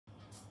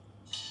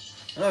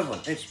Hello everyone,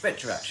 it's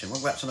Retroaction.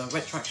 Welcome back to the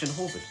Retroaction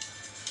Horvid.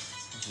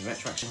 This is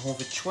Retroaction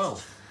Horvid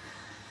 12.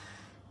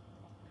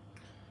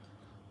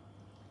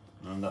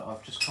 And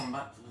I've just come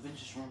back from the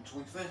Vintage One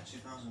Toy Fair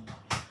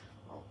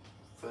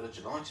 3rd of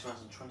July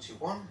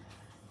 2021.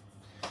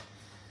 And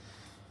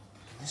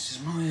this is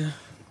my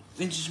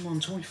Vintage One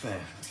Toy Fair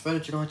 3rd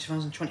of July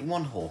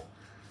 2021 haul.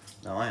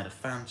 Now I had a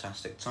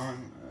fantastic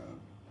time.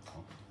 I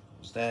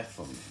was there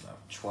from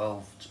about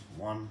 12 to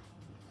 1,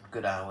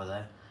 good hour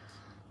there.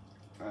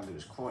 And it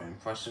was quite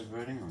impressive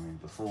really. I mean,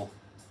 before,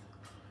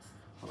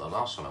 well, the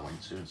last one I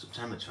went to in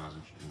September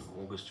 2000,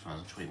 in August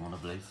 2021 I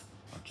believe,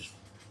 I just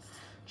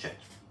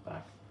checked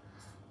back,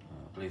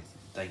 I believe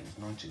the date was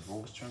 19th of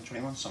August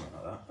 2021, something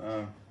like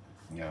that.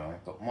 Yeah,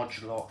 I've got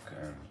Modulock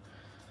and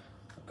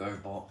a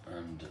GoBot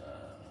and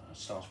a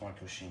Star Wars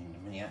Micro Machine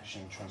mini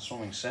action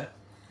transforming set.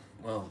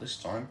 Well, this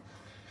time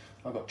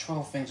I've got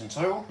 12 things in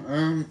total.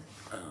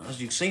 As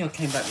you can see, I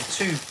came back with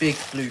 2 big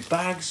blue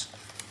bags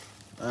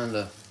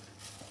and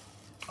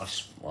I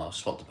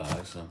swapped the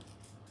bags.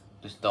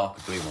 This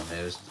darker blue one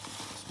here is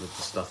with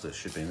the stuff that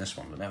should be in this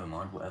one, but never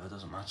mind, whatever,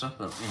 doesn't matter.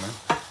 But you know,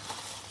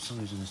 for some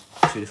reason there's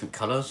 2 different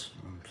colours,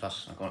 and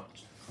plus I got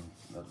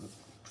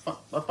from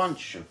a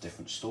bunch of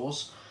different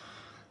stores.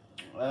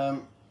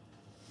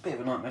 Bit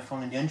of a nightmare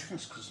finding the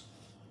entrance because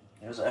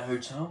it was at a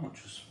hotel,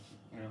 which was,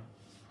 you know,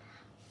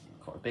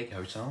 quite a big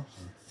hotel,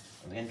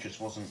 and the entrance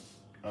wasn't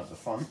at the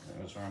front;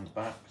 it was around the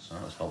back, so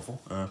that was helpful.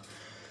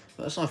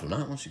 But aside from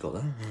that, once you got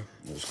there,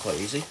 it was quite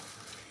easy.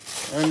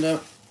 And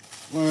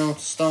well, to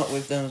start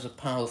with, there was a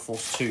Power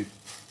Force 2.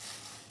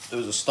 There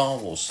was a Star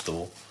Wars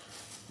store,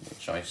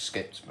 which I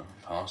skipped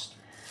past.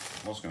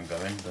 I was going to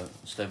go in, but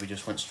instead we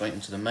just went straight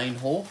into the main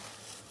hall.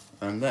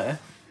 And there,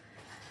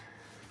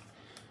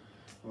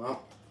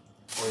 well,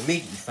 I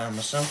immediately found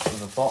myself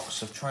with a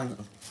box of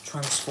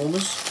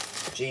Transformers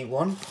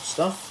G1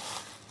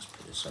 stuff. Let's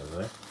put this over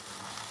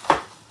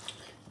there.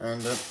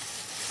 And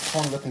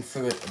upon looking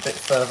through it a bit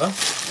further,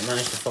 I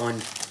managed to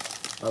find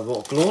a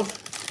Rock Lord.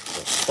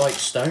 Got Spike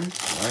Stone.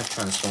 I've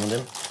transformed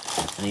him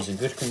and he's in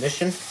good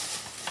condition.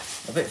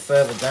 A bit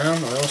further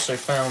down I also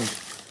found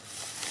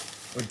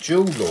a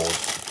Jewel Lord.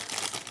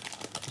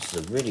 This is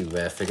a really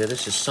rare figure.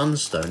 This is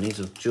Sunstone. He's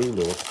a Jewel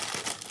Lord.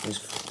 He's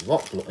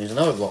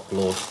another Rock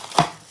Lord.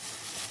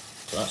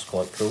 So that's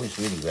quite cool. He's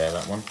really rare,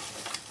 that one.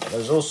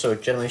 There's also a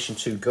Generation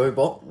 2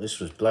 GoBot.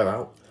 This was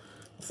Blowout.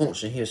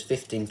 Unfortunately he was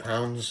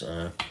 £15.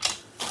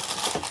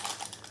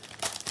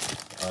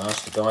 I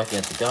asked the guy if he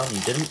had the gun, he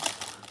didn't.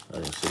 So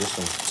this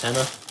one's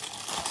tenner,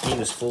 he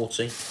was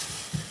 40,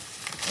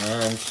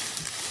 and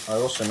I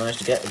also managed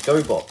to get a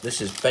GoBot. This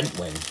is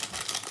Bentwing,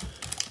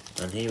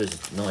 and he was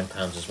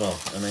 £9 as well,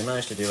 and they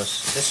managed to do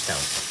us a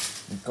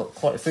discount. We've got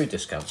quite a few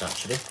discounts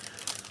actually.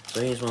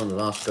 So here's one of the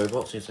last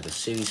GoBots. He's like a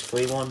Series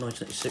 3 one,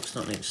 1986,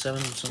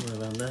 1987, somewhere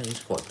around there.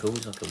 He's quite cool.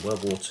 He's like a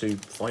World War II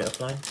fighter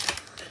plane.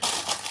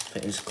 I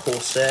think he's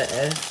Corsair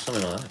Air,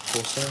 something like that.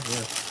 Corsair,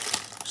 yeah.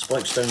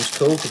 Spike Stone's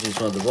cool because he's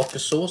one of the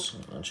Rockosaurs.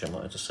 Actually, I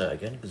might have to say it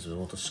again because of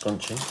all the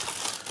scrunching.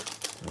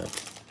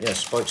 Yeah,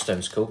 Spike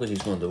Stone's cool because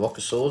he's one of the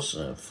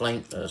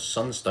Rockosaurs.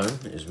 Sunstone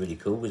is really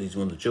cool because he's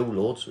one of the Jewel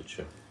Lords, which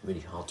are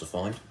really hard to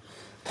find.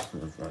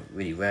 Like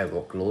really rare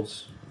Rock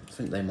Lords. I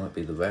think they might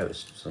be the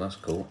rarest, so that's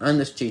cool. And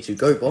this G2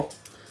 GoBot.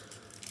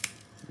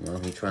 Well,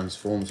 he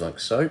transforms like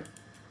so.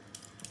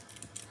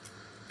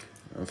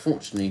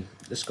 Unfortunately,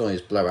 this guy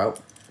is Blowout,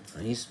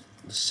 and he's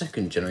the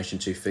second Generation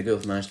 2 figure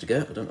I've managed to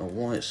get. I don't know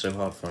why it's so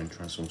hard to find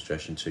Transformers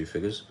Generation 2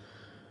 figures.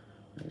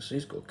 So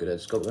he's got a good head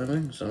sculpt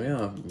there, so yeah,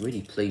 I'm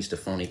really pleased to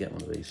finally get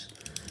one of these.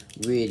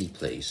 Really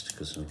pleased,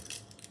 because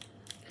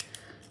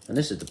and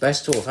this is the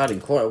best tour I've had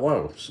in quite a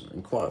while.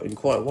 In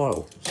quite a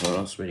while, so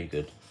that's really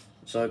good.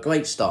 So a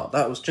great start.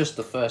 That was just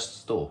the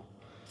first store,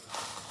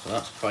 so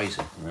that's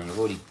crazy. And I've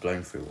already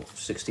blown through what,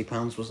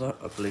 £60 was that,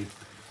 I believe.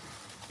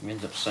 We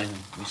ended up saying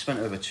we spent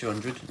over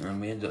 200, and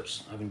we ended up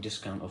having a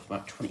discount of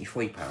about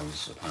 £23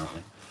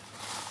 apparently.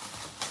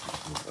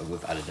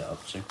 We've added it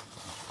up to.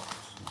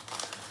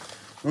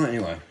 Right,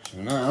 anyway,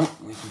 so now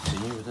we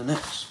continue with the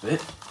next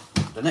bit.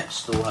 The next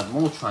store had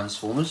more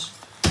Transformers,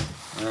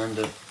 and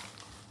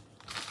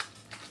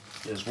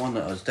there's one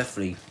that was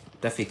definitely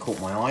caught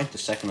my eye the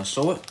second I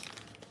saw it,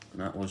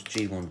 and that was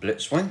G1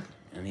 Blitzwing,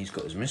 and he's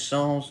got his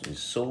missiles, his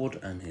sword,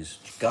 and his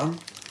gun.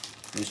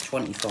 He was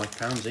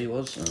 £25 he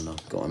was, and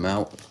I've got him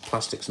out. The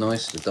plastic's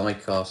nice, the die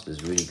cast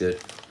is really good.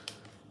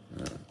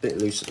 A bit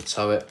loose at the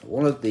turret.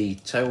 One of the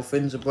tail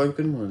fins are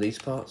broken, one of these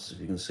parts,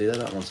 if you can see there,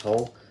 that one's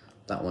whole.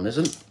 That one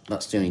isn't.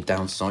 That's the only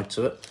downside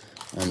to it.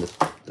 And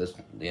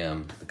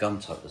the gun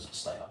tote doesn't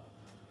stay up.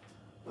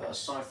 But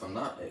aside from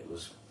that, it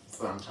was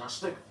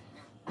fantastic.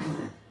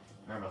 And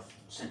I've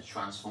since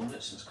transformed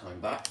it since coming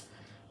back.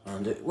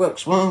 And it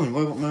works well in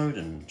robot mode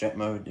and jet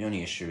mode. The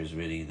only issue is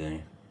really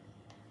the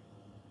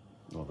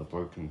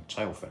broken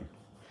tail fin.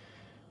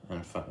 And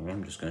in fact,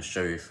 I'm just going to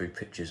show you a few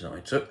pictures that I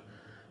took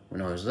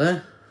when I was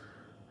there.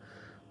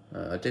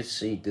 I did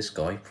see this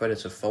guy,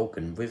 Predator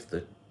Falcon, with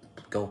the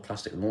gold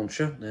plastic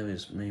launcher. There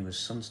is me with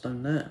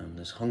Sunstone there, and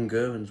there's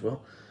Hunger as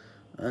well.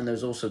 And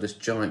there's also this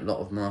giant lot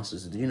of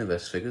Masters of the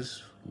Universe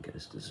figures. I can get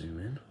this to zoom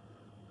in.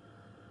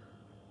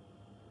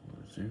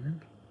 Zoom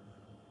in.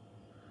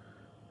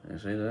 You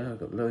see there, I've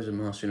got loads of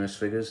Masters of the Universe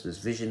figures. There's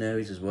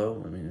Visionaries as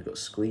well. I mean, they've got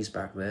Squeeze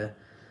back there.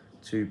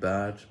 Too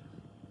Bad.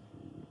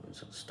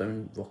 It's a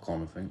Stone Rock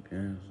On, I think.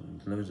 Yeah,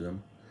 loads of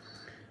them.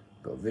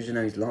 Got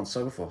Visionaries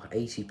Lancer for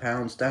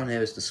 £80. Down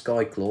here is the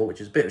Sky Claw,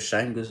 which is a bit of a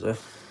shame because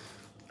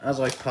as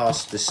I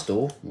passed this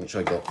store, which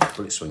I got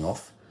Blitzwing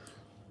off,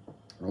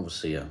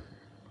 obviously there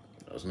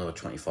was another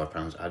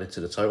 £25 added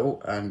to the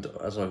total, and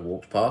as I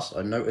walked past,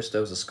 I noticed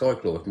there was a Sky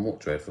Claw with Mork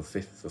Dread for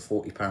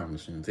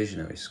 £40 in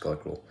Visionary Sky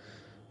Claw.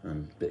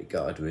 And a bit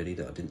gutted really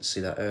that I didn't see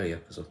that earlier,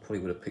 because I probably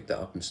would have picked that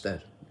up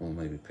instead, or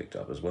maybe picked it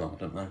up as well, I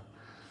don't know.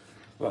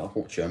 Well,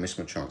 unfortunately I missed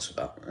my chance for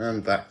that.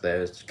 And back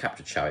there is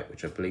Capture Chariot,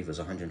 which I believe was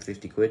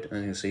 150 quid, and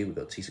you can see we've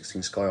got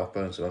T16 Sky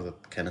Opera and some other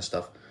kind of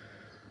stuff.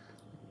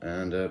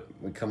 And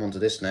we come on to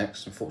this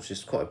next. Unfortunately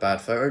it's quite a bad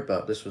photo,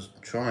 but this was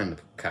trying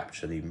to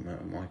capture the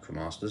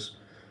Micromasters.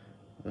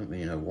 I don't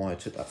really know why I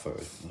took that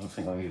photo. I don't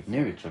think I even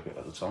nearly took it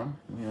at the time.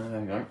 Yeah, there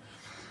you go.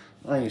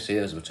 And you can see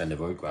there's a Pretender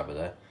Road Grabber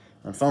there.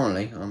 And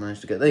finally, I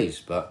managed to get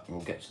these, but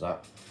we'll get to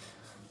that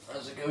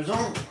as it goes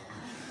on.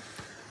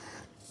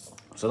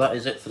 So that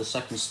is it for the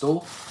second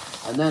store.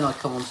 And then I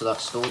come onto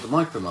that store, the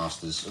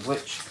Micromasters, of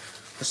which,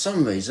 for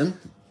some reason,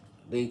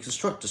 the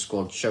Constructor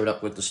Squad showed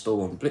up with the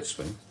store on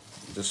Blitzwing.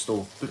 The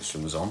store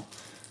Blitzwing was on,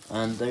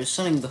 and they were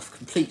selling the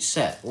complete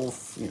set, all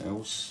six,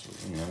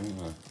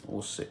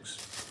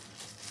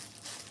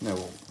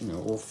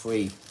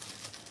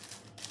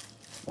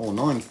 all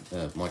 9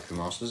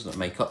 Micromasters that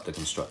make up the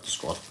Constructor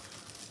Squad.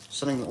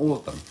 Selling all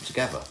of them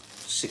together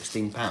for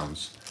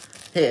 £16.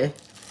 Here,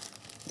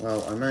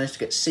 well, I managed to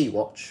get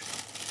Sea-Watch,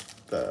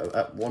 but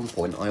at one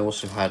point I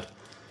also had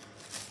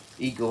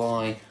Eagle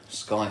Eye,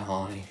 Sky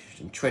High,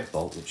 and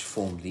Treadbolt, which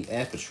formed the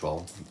Air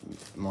Patrol,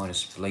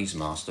 minus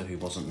Blazemaster, who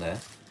wasn't there.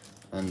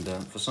 And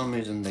for some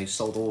reason they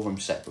sold all of them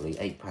separately,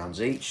 £8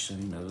 each. So,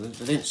 you know,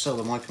 they didn't sell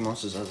the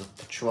Micromasters as a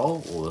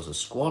patrol or as a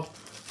squad.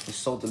 They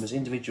sold them as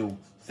individual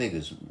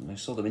figures. They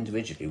sold them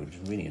individually, which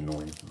was really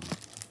annoying.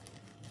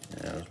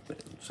 Yeah,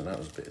 so that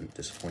was a bit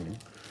disappointing.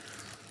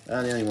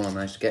 And the only one I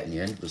managed to get in the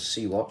end was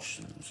Sea-Watch.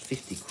 It was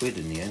 50 quid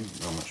in the end,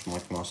 how much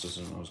Micromasters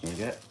I was going to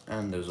get.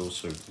 And there's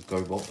also the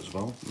GoBot as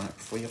well, Mach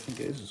 3 I think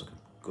it is. It's like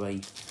a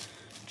grey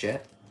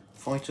jet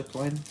fighter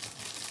plane.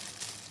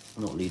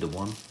 Not Leader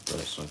 1, but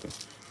it's like a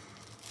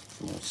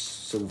more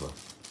silver.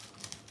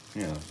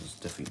 Yeah, it's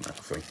definitely Mach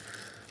 3.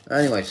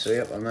 Anyway, so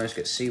yep, I managed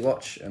to get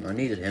Sea-Watch, and I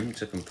needed him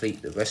to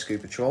complete the Rescue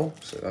Patrol.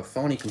 So I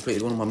finally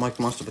completed one of my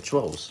Micromaster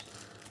Patrols.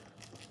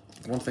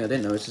 One thing I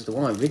didn't notice is the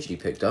one I originally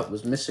picked up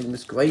was missing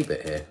this grey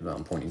bit here that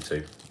I'm pointing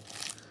to.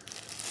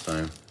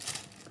 So,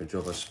 good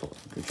job we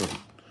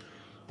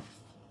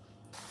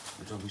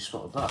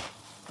spotted that.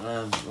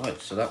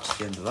 Right, so that's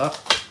the end of that.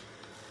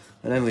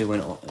 And then we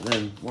went on, and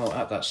then, well,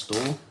 at that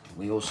store,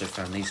 we also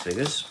found these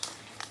figures.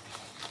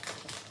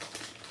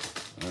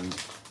 And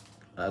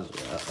as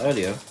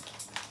earlier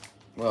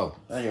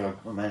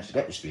I managed to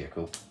get this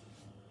vehicle,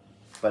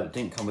 but it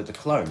didn't come with the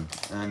clone.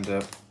 And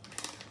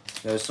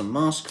there's some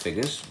mask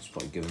figures, it's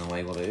probably giving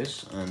away what it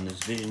is, and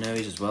there's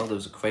Visionaries as well. There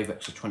was a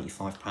Kravex for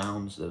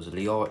 £25, there was a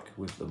Leoric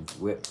with the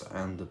whip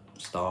and the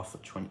staff for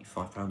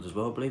 £25 as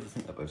well, I believe. I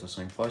think they're both the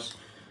same price.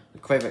 The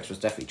Kravex was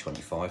definitely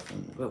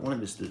 25, but one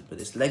of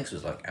his legs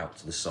was like out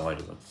to the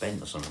side, or like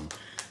bent or something.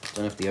 I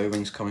don't know if the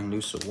O-ring's coming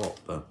loose or what,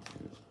 but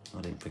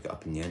I didn't pick it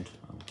up in the end.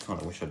 I kind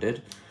of wish I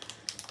did,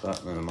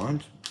 but never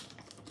mind.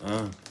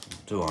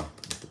 Do I?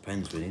 It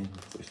depends really,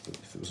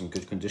 if it was in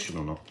good condition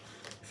or not,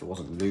 if it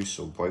wasn't loose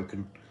or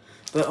broken.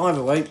 But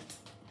either way,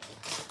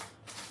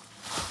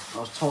 I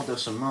was told there were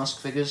some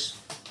mask figures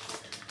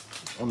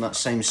on that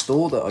same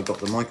store that I got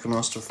the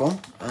Micromaster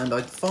from, and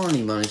I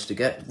finally managed to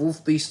get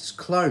Wolfbeast's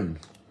clone.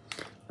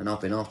 And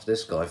I've been after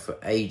this guy for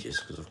ages,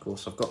 because of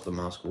course I've got the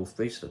Mask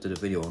Wolfbeast. I did a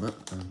video on it,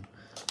 and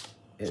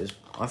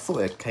I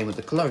thought it came with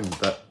the clone,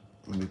 but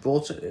when we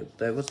bought it,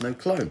 there was no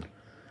clone.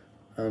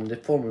 And the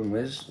problem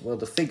was, well,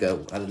 the figure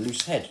had a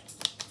loose head,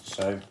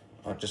 so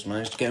I just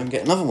managed to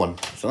get another one.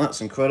 So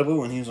that's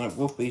incredible. And he was like,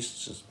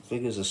 Wolfbeast's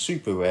figures are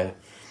super rare.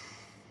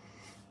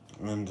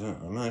 And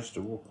I managed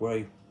to walk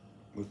away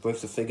with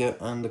both the figure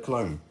and the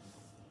clone.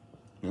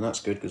 And that's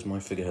good, because my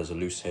figure has a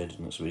loose head,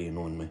 and it's really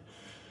annoying me.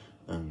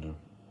 And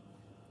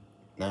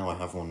now I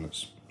have one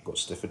that's got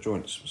stiffer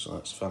joints, so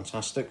that's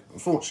fantastic.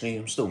 Unfortunately,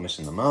 I'm still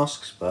missing the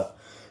masks, but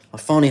I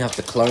finally have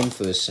the clone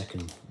for the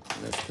second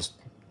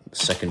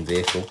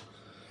vehicle.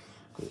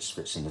 It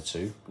splits into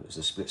two. It's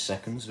a split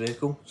seconds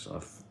vehicle,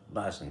 so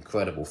that's an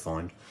incredible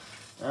find.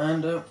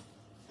 And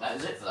that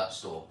is it for that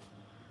store.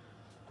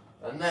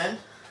 And then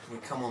we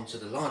come on to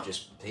the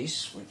largest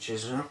piece, which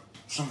is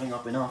something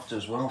I've been after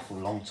as well for a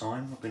long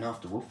time. I've been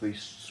after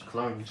Wolfbeast's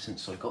clone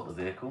since I got the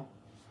vehicle.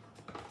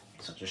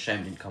 Such a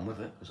shame it didn't come with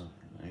it, because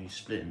you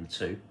split it into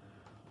two.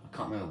 I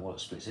can't remember what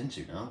it splits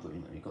into now, but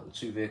you've got the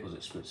two vehicles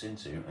it splits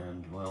into,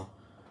 and well,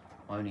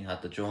 I only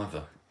had the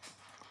driver.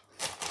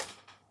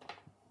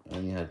 I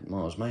only had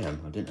Mars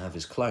Mayhem. I didn't have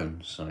his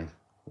clone, so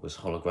was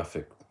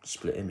holographic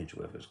split image,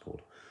 whatever it's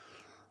called.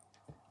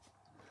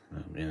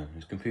 Yeah,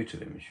 it's computer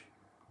image.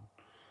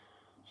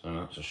 So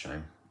that's a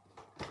shame.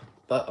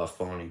 But I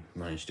finally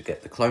managed to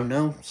get the clone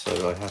now,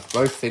 so I have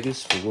both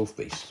figures for Wolf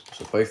Beast.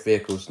 So both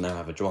vehicles now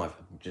have a driver,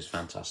 which is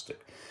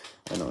fantastic.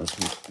 And I was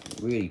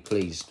really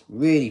pleased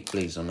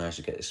I managed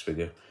to get this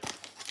figure.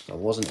 I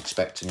wasn't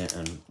expecting it,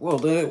 and well,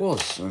 there it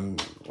was.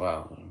 And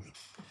wow, I'm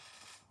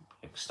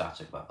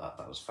ecstatic about that.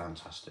 That was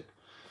fantastic.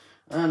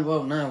 And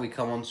well, now we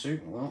come on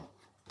to, well,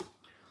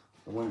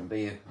 there wouldn't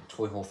be a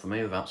toy haul for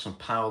me without some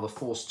Power of the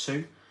Force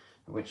 2,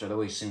 which I'd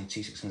always seen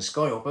T6 in the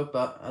Skyhopper,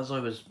 but as I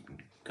was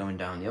going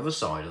down the other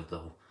side of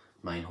the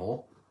main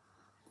hall,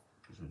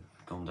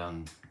 gone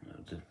down,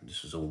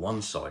 this was all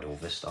one side, all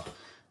this stuff,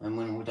 and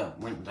when we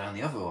went down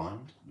the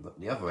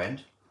other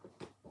end,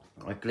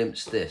 I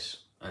glimpsed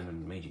this and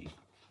immediately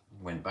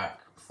went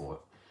back for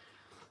it.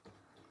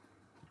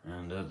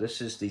 And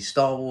this is the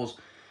Star Wars.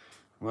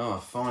 Well, I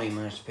finally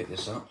managed to pick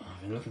this up.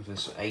 I've been looking for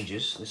this for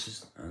ages. This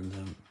is,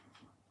 and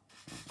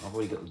I've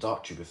already got the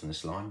Dark Trooper from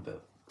this line,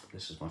 but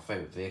this is my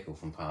favourite vehicle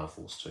from Power of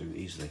Force 2,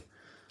 easily.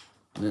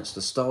 And it's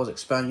the Star Wars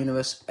Expand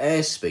Universe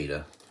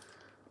Airspeeder.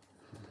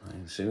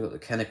 So we've got the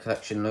Kenner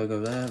Collection logo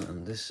there,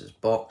 and this is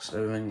box,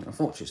 everything.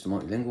 Unfortunately, it's the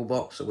multilingual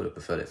box. I would have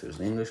preferred it if it was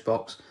an English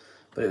box,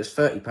 but it was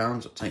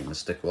 £30. I've taken the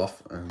sticker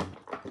off, and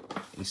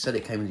he said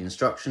it came with the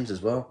instructions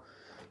as well.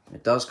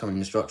 It does come with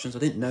instructions. I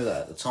didn't know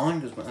that at the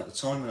time, because at the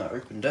time when I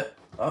opened it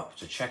up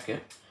to check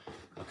it,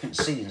 I couldn't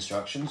see the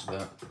instructions,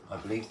 but I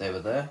believe they were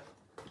there,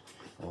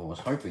 or was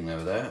hoping they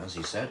were there, as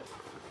he said.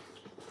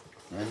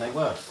 And they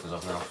were, because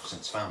I've now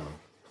since found them.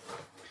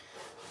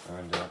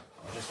 And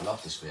I just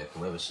love this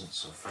vehicle ever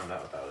since I found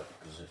out about it,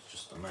 because it's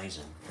just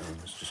amazing. And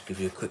let's just give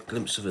you a quick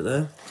glimpse of it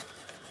there.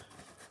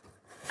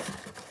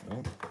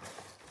 Oh.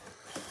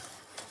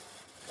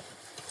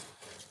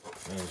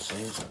 There it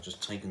is. I've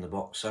just taken the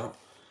box out.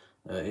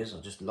 There it is. I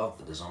just love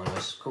the design of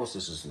this. Of course,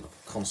 this is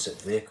a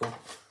concept vehicle.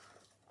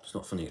 It's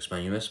not from the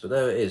Expand US, but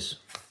there it is.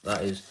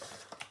 That is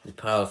the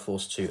Power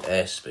Force 2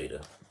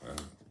 Airspeeder,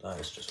 and that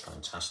is just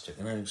fantastic.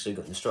 And then you can see you've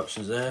got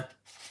instructions there.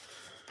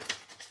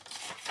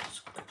 It's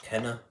got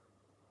Kenner.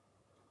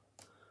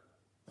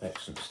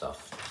 Excellent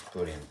stuff.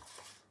 Brilliant.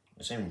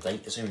 It's even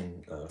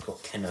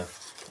got Kenner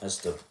as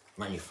the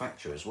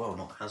manufacturer as well,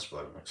 not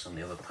Hasbro, like some of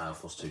the other Power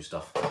Force 2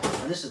 stuff.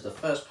 And this is the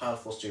first Power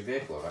Force 2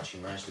 vehicle I've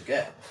actually managed to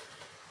get.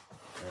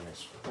 And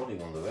it's probably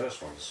one of the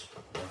rarest ones.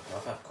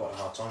 I've had quite a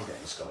hard time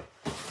getting this guy.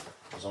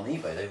 Because on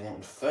eBay they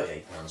wanted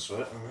 £38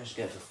 for it, and I managed to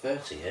get it for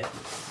 30 here.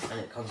 And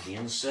it comes with the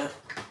insert,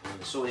 and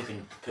it's already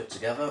been put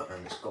together,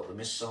 and it's got the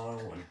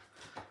missile, and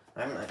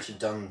I haven't actually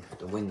done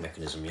the wing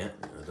mechanism yet.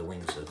 The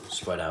wings are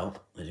spread out,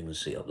 as you can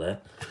see up there.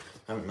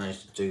 I haven't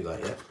managed to do that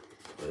yet,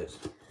 but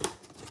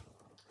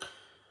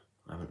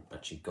I haven't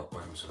actually got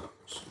around to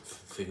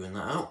figuring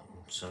that out.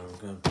 So I'm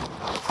going.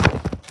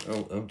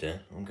 Oh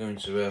dear! I'm going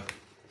to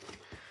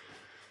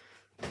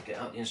get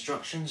out the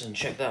instructions and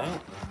check that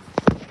out.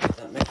 Get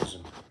that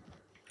mechanism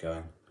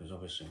going, because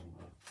obviously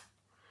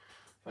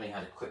I've only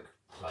had a quick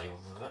play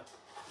with it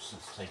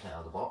since taking it out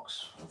of the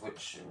box, of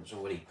which it was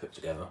already put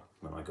together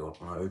when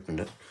I opened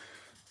it.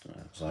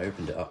 So I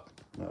opened it up.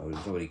 It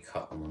was already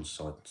cut on one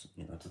side.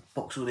 You know, the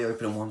box already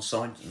open on one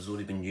side. It's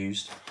already been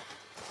used,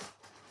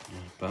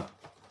 but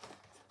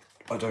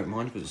I don't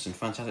mind because it's in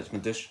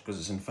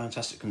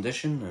fantastic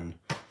condition. And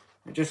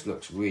it just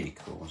looks really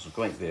cool. It's a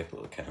great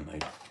vehicle that Kenner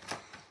made.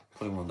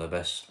 Probably one of their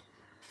best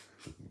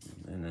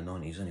in the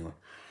 90s anyway,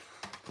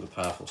 for the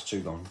Power Force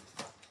 2 line.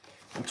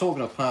 And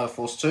talking of Power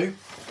Force 2,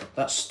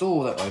 that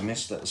store that I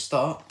missed at the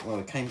start, well,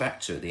 we came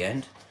back to at the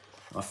end.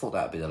 I thought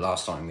that would be the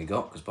last item we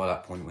got, because by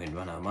that point we had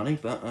run out of money,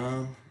 but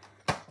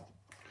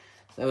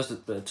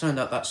it turned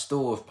out that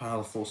store with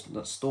Power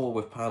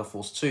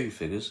Force 2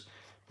 figures,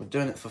 we're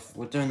doing them for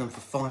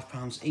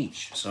 £5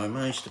 each. So I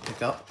managed to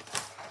pick up,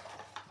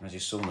 as you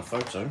saw in the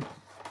photo,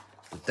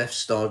 the Death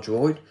Star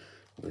droid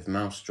with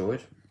Mouse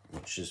droid,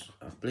 which is,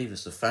 I believe,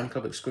 is the fan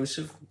club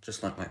exclusive,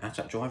 just like my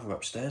Attack driver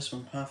upstairs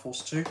from Power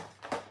Force 2,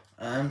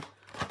 and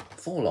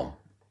Forlom,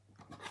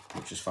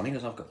 which is funny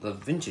because I've got the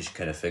vintage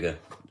Kenner figure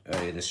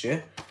earlier this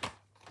year,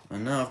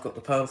 and now I've got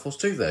the Power Force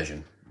 2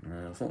 version.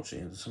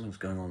 Unfortunately, something's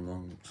going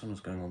on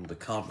with the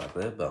card back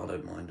there, but I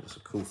don't mind. It's a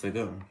cool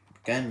figure.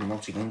 Again,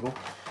 multilingual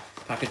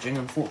packaging,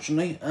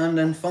 unfortunately. And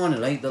then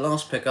finally, the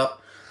last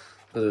pickup,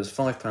 because it was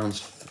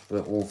 £5 for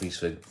all these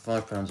figures,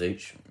 £5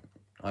 each.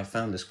 I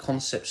found this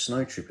concept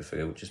Snow Trooper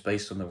figure, which is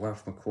based on the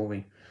Ralph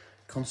McQuarrie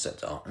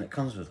concept art, and it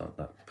comes with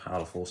that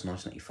Power Force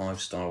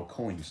 1985 style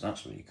coins.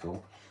 That's really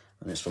cool,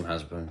 and it's from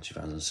Hasbro in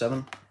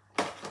 2007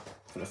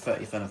 for the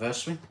 30th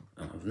anniversary.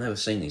 And I've never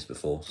seen these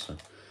before, so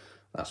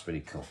that's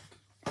really cool.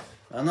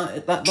 And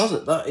that does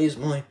it. That is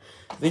my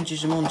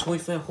Vintage Le Mans Toy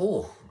Fair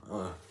haul.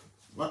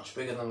 Much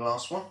bigger than the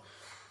last one.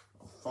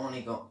 I've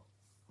finally got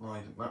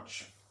my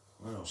much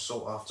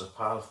sought after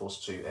Power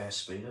Force 2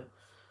 Airspeeder.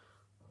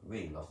 I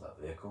really love that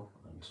vehicle,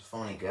 and to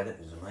finally get it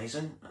is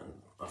amazing. And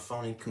I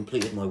finally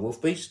completed my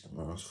Wolf Beast,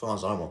 well, as far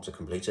as I want to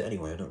complete it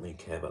anyway. I don't really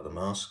care about the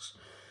masks.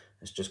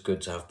 it's just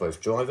good to have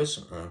both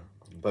drivers,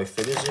 both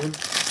figures in.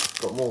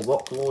 Got more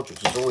Rock Lord,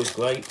 which is always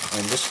great,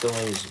 and this guy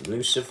is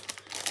elusive.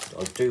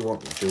 I do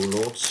want the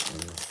Dual Lords,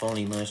 and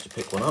finally managed to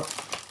pick one up.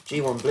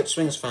 G1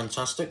 Blitzwing is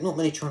fantastic. Not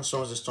many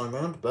Transformers this time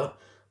around, but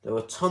there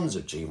were tons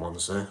of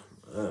G1s there.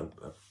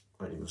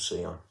 But you can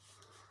see, I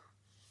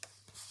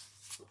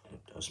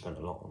spent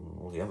a lot on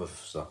all the other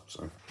stuff,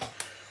 so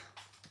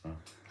I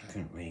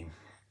couldn't really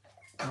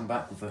come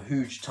back with a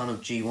huge ton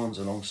of G1s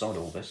alongside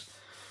all this.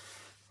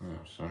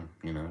 So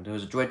you know, there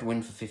was a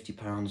Dreadwind for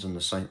 £50 and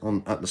the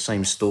same at the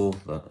same store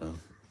that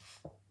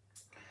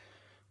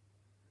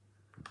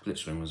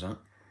Blitzwing was at.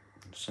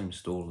 The same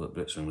stall that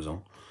Blitzwing was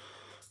on.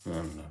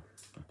 And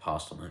I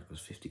passed on that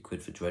because 50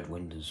 quid for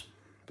Dreadwind is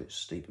a bit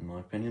steep in my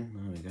opinion.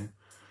 There we go.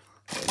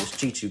 This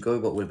G2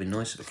 GoBot would have been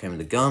nice if it came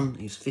with a gun.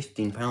 He's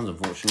 £15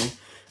 unfortunately.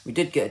 We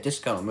did get a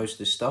discount on most of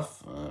this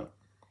stuff,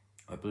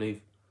 I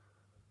believe.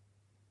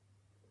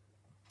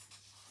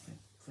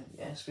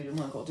 Yes, we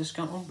might have got a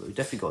discount on, but we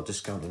definitely got a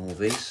discount on all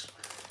these.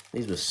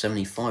 These were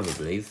 75, I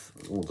believe.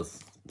 All the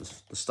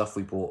stuff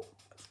we bought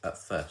at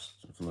first,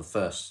 from the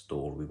first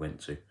store we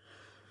went to.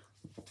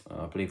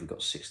 I believe we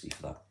got 60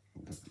 for that.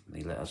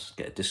 They let us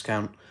get a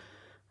discount,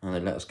 and they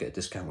let us get a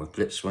discount with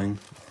Blitzwing.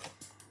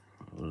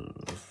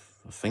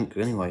 I think,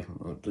 anyway,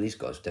 these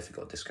guys definitely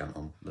got a discount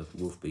on the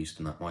Wolf Beast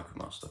and that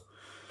Micromaster.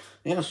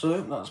 Yeah,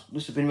 so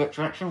this has been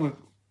Retroaction with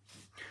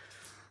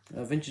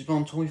Vintage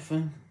Bond Toy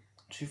Fair,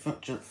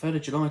 3rd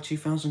of July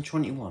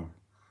 2021.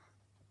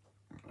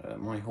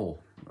 My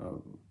haul.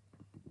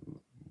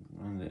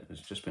 And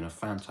it's just been a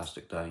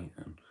fantastic day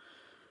and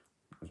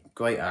a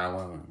great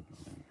hour. And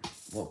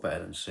what better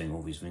than seeing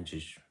all these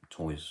vintage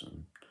toys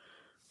and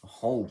a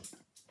whole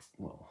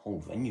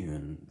venue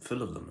and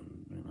full of them,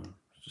 and you know,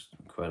 it's just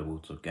incredible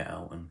to get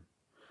out and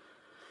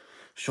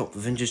shop for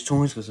vintage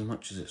toys, because as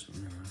much as it's,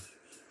 you know,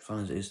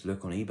 fun as it is to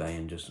look on eBay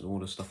and just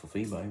order stuff off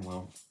eBay,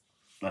 well,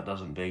 that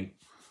doesn't beat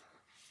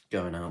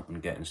going out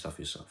and getting stuff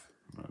yourself.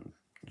 And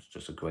it's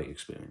just a great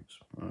experience.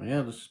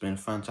 Yeah, this has been a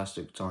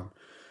fantastic time.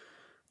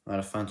 I had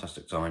a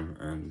fantastic time,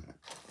 and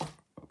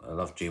I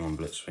love G1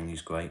 Blitzwing,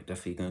 he's great.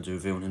 Definitely going to do a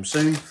review on him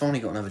soon. Finally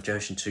got another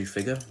Generation 2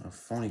 figure. I've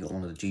finally got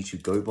one of the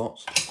G2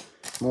 GoBots.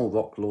 More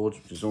Rock Lords,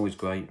 which is always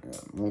great.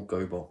 More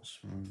GoBots.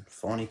 And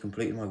finally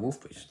completed my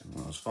Wolf Beast.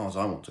 Well, as far as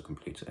I want to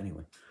complete it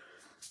anyway.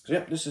 So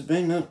yeah, this has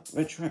been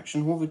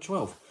Retroaction Haul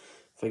 12.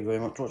 Thank you very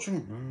much for watching,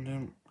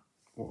 and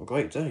what a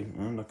great day.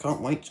 And I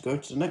can't wait to go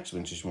to the next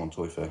Vintage One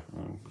Toy Fair,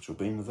 which will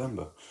be in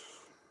November.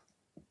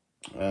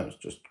 It's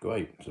just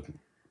great.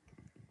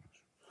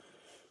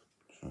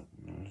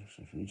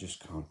 You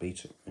just can't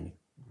beat it, really.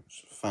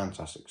 It's a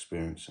fantastic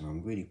experience, and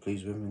I'm really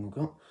pleased with everything we've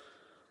got.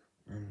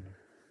 And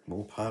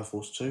more Power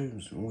Force 2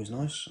 is always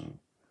nice. And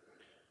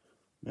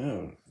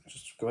yeah,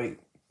 just great.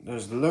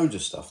 There's loads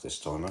of stuff this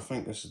time. I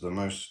think this is the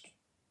most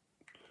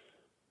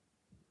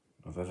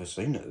I've ever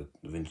seen at the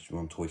Vintage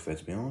One Toy Fair,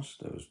 to be honest.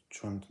 There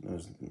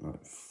was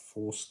like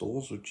 4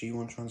 stores with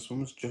G1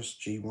 Transformers, just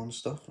G1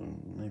 stuff,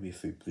 and maybe a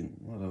few.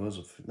 Well,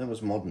 there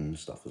was modern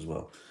stuff as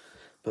well.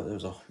 But there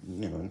was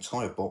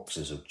entire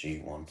boxes of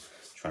G1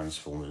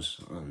 Transformers,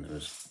 and there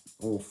was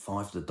all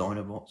 5 of the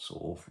Dinobots,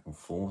 or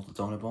 4 of the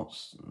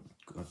Dinobots.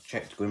 I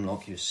checked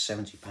Grimlock, he was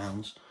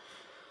 £70.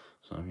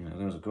 So, you know,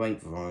 there was a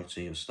great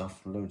variety of stuff,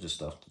 loads of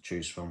stuff to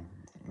choose from.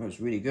 It was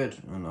really good,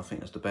 and I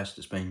think that's the best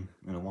it's been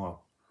in a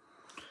while.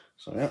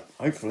 So, yeah,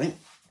 hopefully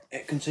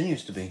it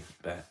continues to be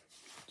better.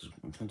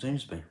 It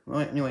continues to be.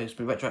 Right, anyway, it's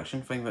been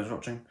Retroaction. Thank you very much for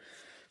watching.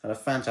 Had a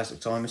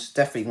fantastic time. It's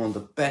definitely one of the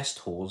best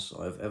hauls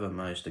I've ever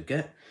managed to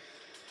get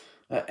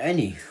at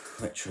any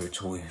retro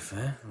toy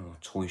fair or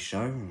toy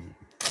show.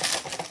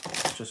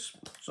 It's just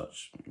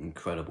such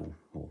incredible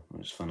haul.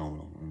 It's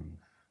phenomenal and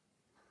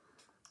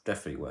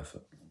definitely worth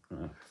it.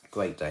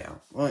 Great day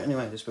out. Right,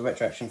 anyway, this has been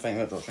Retroaction. Thank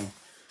you for watching.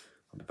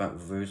 I'll be back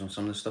with reviews on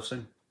some of this stuff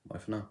soon. Bye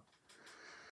for now.